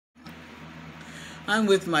I'm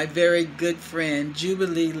with my very good friend,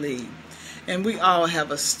 Jubilee Lee, and we all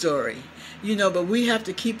have a story, but we have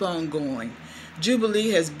to keep on going.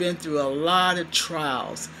 Jubilee has been through a lot of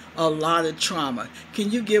trials, a lot of trauma.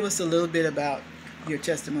 Can you give us a little bit about your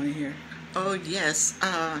testimony here? Oh, yes.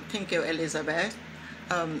 Thank you, Elizabeth.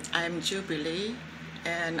 I'm Jubilee,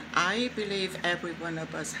 and I believe every one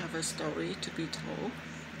of us have a story to be told.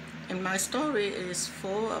 And my story is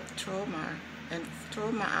full of trauma, and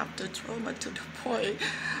trauma after trauma, to the point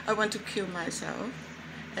I want to kill myself.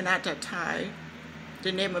 And at that time,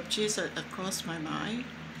 the name of Jesus crossed my mind,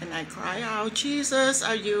 and I cry out, Jesus,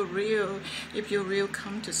 are you real? If you're real,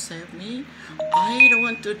 come to save me. I don't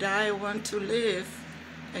want to die, I want to live.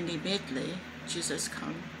 And immediately, Jesus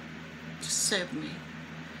come to save me.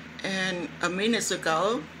 And a minute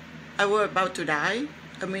ago, I was about to die.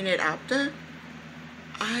 A minute after,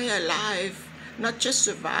 I alive, not just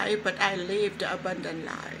survive, but I lived abundant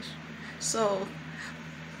life. So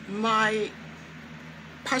my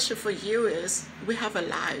passion for you is we have a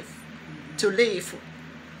life to live.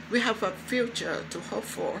 We have a future to hope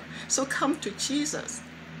for. So come to Jesus.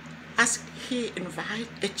 As He invites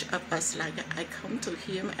each of us, like I come to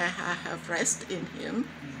Him and I have rest in Him.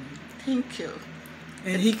 Thank you.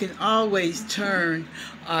 And He can always turn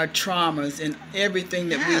our traumas and everything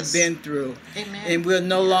that Yes. we've been through. Amen. And we'll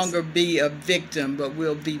no Yes. longer be a victim, but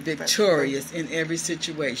we'll be victorious in every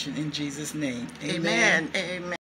situation. In Jesus' name. Amen. Amen.